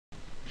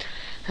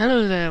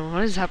Hello there,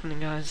 what is happening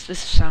guys?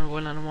 This is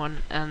Sam191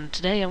 and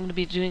today I'm going to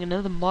be doing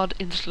another mod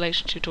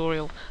installation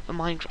tutorial for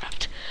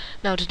Minecraft.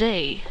 Now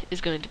today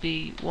is going to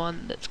be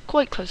one that's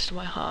quite close to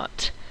my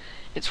heart.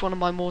 It's one of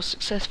my more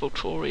successful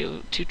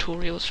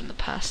tutorials from the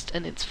past,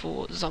 and it's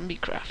for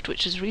Zombiecraft,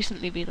 which has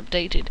recently been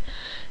updated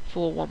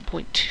for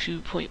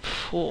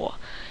 1.2.4.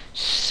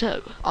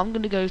 So, I'm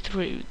going to go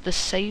through the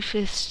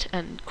safest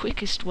and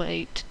quickest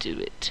way to do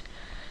it.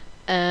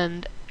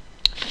 And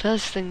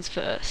first things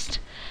first,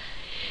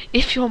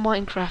 if your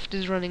Minecraft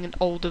is running an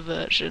older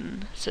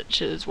version,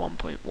 such as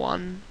 1.1,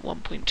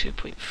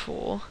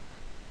 1.2.4,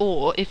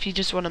 or if you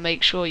just want to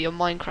make sure your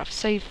Minecraft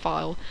save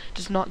file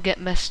does not get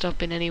messed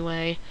up in any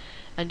way,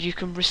 and you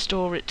can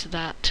restore it to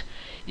that,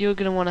 you're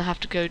going to want to have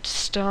to go to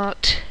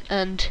Start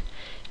and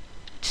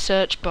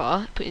search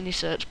bar, put in your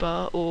search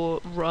bar,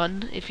 or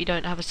run if you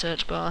don't have a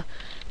search bar,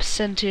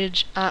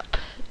 percentage app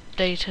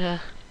data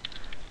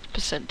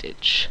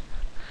percentage.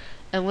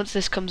 And once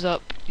this comes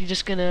up, you're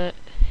just going to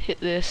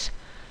hit this,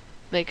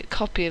 make a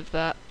copy of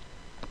that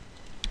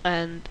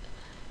and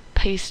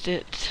paste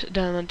it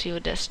down onto your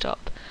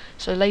desktop.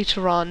 So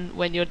later on,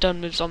 when you're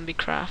done with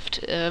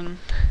Zombiecraft,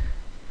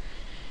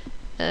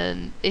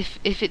 and if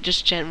it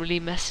just generally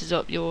messes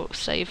up your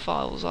save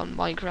files on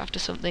Minecraft or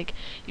something,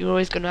 you're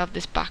always going to have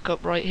this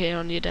backup right here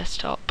on your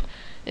desktop.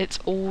 It's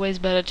always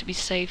better to be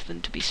safe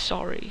than to be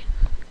sorry.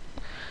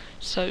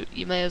 So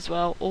you may as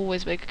well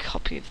always make a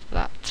copy of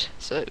that,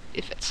 so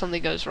if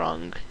something goes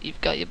wrong, you've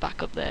got your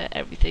backup there,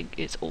 everything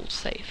is all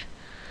safe.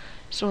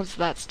 So once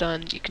that's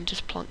done, you can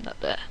just plonk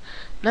that there.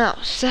 Now,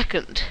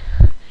 second,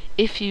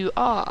 if you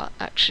are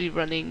actually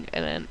running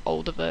an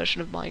older version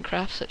of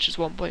Minecraft, such as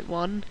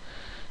 1.1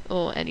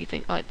 or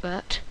anything like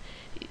that,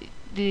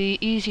 the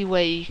easy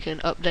way you can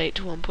update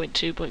to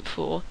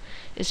 1.2.4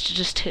 is to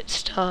just hit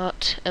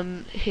Start,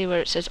 and here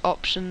where it says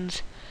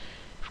Options,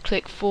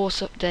 click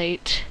Force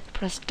Update,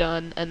 press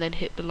Done, and then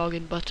hit the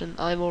login button.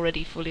 I'm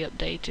already fully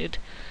updated,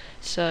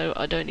 so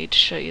I don't need to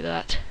show you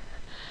that.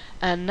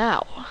 And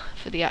now,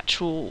 for the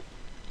actual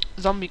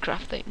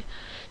Zombiecraft thing.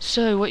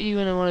 So what you're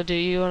going to want to do,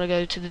 you want to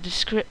go to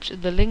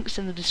the links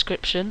in the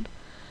description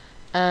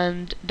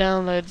and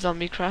download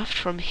Zombiecraft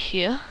from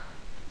here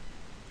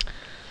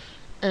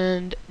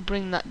and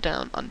bring that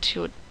down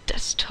onto your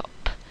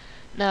desktop.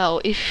 Now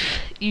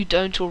if you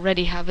don't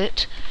already have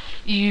it,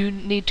 you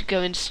need to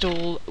go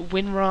install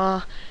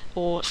WinRAR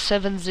or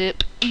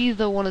 7-zip,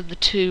 either one of the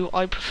two.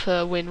 I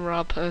prefer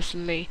WinRAR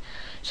personally,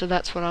 so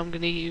that's what I'm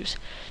going to use.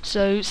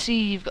 So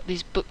see, you've got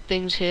these book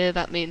things here,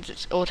 that means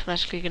it's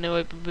automatically going to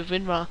open with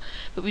WinRAR,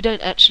 but we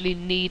don't actually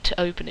need to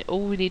open it.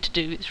 All we need to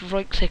do is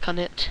right click on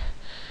it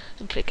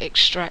and click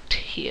extract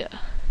here,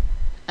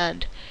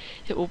 and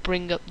it will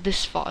bring up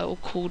this file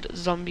called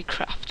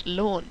Zombiecraft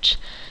launch.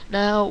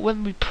 Now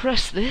when we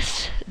press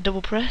this,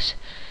 double press,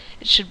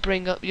 it should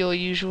bring up your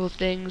usual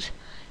things.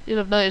 You'll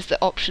have noticed that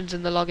options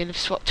in the login have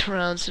swapped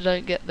around, so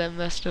don't get them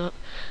messed up.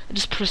 And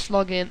just press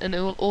login and it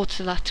will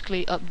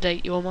automatically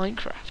update your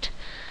Minecraft.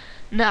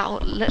 Now,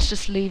 let's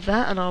just leave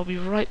that and I'll be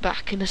right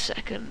back in a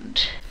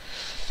second.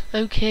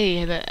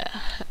 Okay there.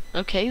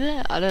 Okay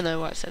there? I don't know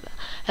why I said that.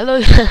 Hello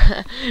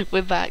there.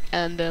 We're back,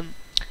 and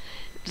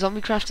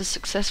Zombiecraft is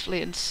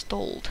successfully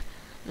installed.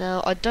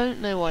 Now, I don't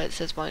know why it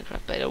says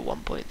Minecraft Beta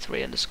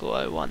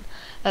 1.3_01.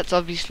 That's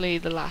obviously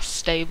the last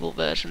stable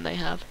version they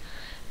have.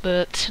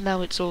 But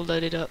now it's all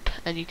loaded up,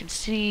 and you can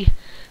see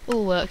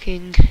all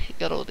working. You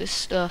got all this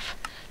stuff.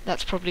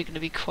 That's probably going to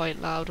be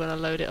quite loud when I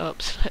load it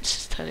up, so let's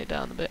just turn it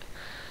down a bit.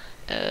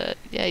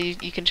 Yeah,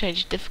 you can change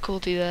your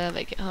difficulty there,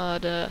 make it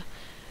harder.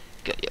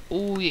 Got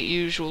all your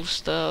usual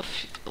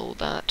stuff, all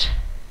that.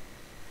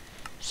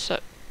 So,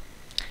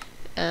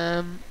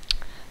 I'm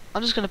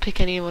just going to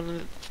pick any one of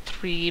the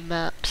 3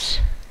 maps.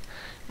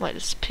 Might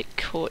just pick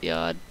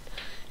Courtyard.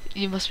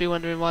 You must be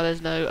wondering why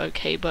there's no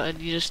OK button.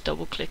 You just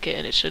double click it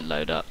and it should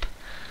load up.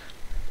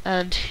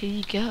 And here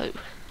you go.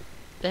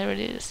 There it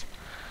is.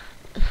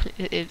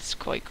 It's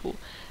quite cool.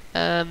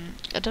 I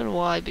don't know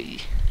why, but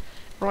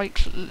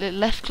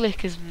left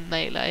click is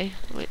melee,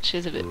 which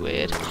is a bit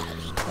weird.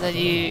 And then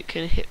you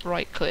can hit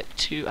right click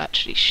to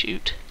actually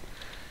shoot.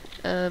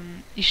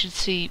 You should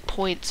see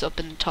points up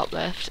in the top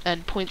left,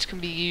 and points can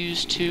be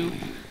used to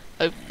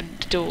open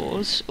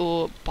doors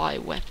or buy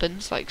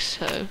weapons, like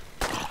so.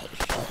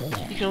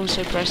 You can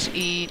also press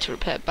E to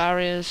repair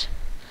barriers,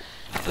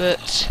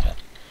 but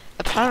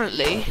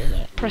apparently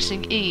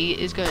pressing E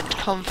is going to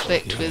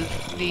conflict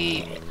with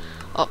the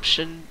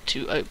option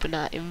to open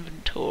our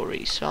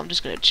inventory, so I'm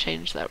just going to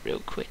change that real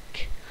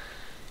quick.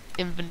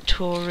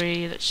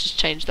 Inventory, let's just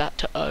change that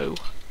to O.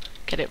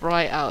 Get it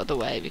right out of the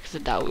way because I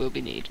doubt we'll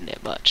be needing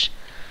it much.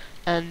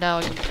 And now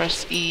I can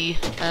press E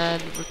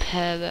and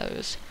repair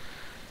those.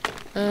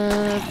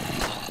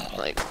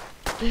 Like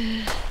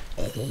this.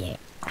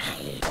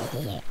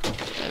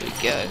 There we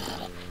go.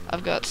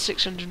 I've got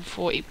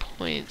 640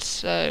 points,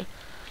 so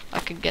I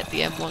can get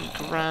the M1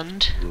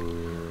 Grand.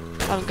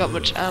 I haven't got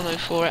much ammo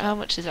for it. How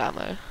much is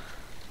ammo?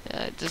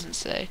 Yeah, it doesn't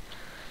say.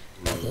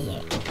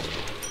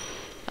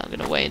 I'm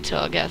gonna wait until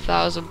I get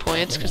 1,000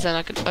 points, because then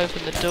I can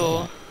open the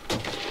door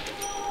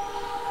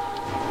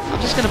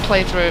I'm just gonna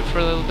play through it for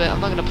a little bit. I'm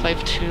not gonna play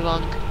for too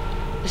long.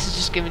 This is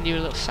just giving you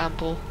a little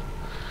sample.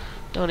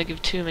 Don't want to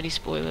give too many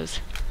spoilers.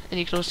 And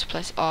you can also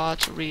press R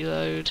to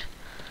reload.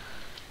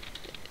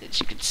 As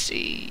you can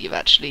see, you've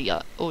actually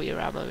got all your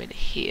ammo in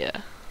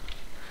here.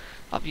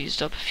 I've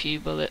used up a few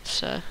bullets,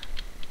 so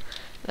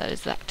that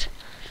is that.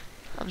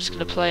 I'm just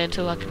gonna play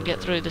until I can get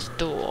through this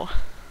door.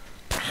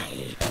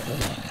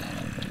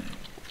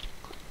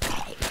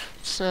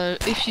 So,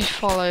 if you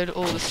followed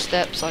all the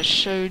steps I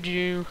showed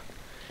you,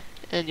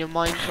 and your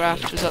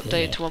Minecraft was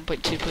updated to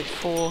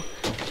 1.2.4,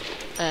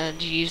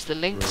 and you used the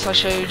links I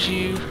showed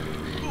you,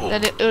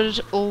 then it would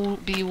all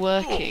be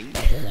working.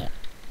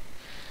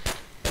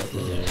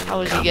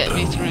 How is he getting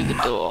me through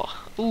the door?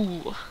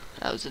 Ooh,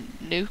 that was a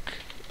nuke,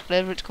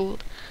 whatever it's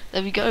called.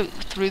 There we go,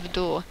 through the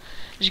door.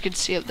 As you can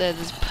see up there,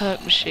 there's a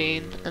perk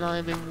machine, and I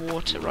am in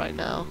water right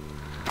now.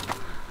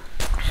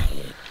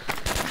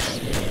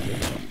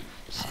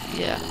 So,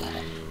 yeah,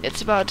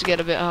 it's about to get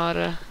a bit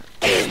harder.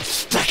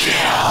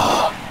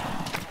 Insta-kill!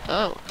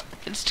 Oh,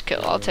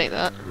 insta-kill, I'll take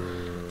that.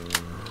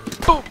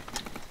 Boom!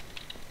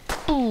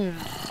 Boom!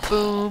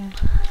 Boom!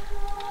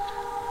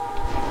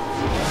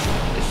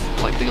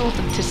 It's like the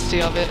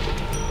authenticity of it.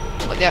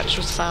 Like the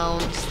actual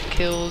sounds, the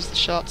kills, the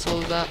shots, all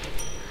of that.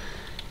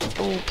 It's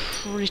all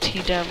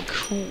pretty damn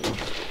cool.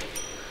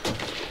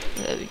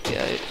 There we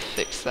go,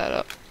 fix that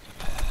up.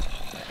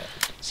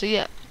 So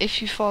yeah,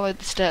 if you followed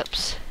the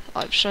steps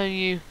I've shown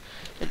you,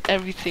 then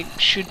everything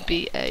should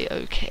be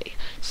a-okay.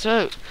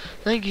 So,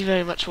 thank you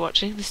very much for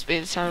watching. This has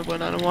been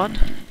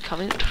Samurai901.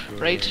 Comment,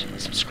 rate,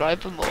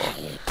 subscribe for more.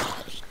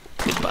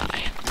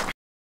 Goodbye.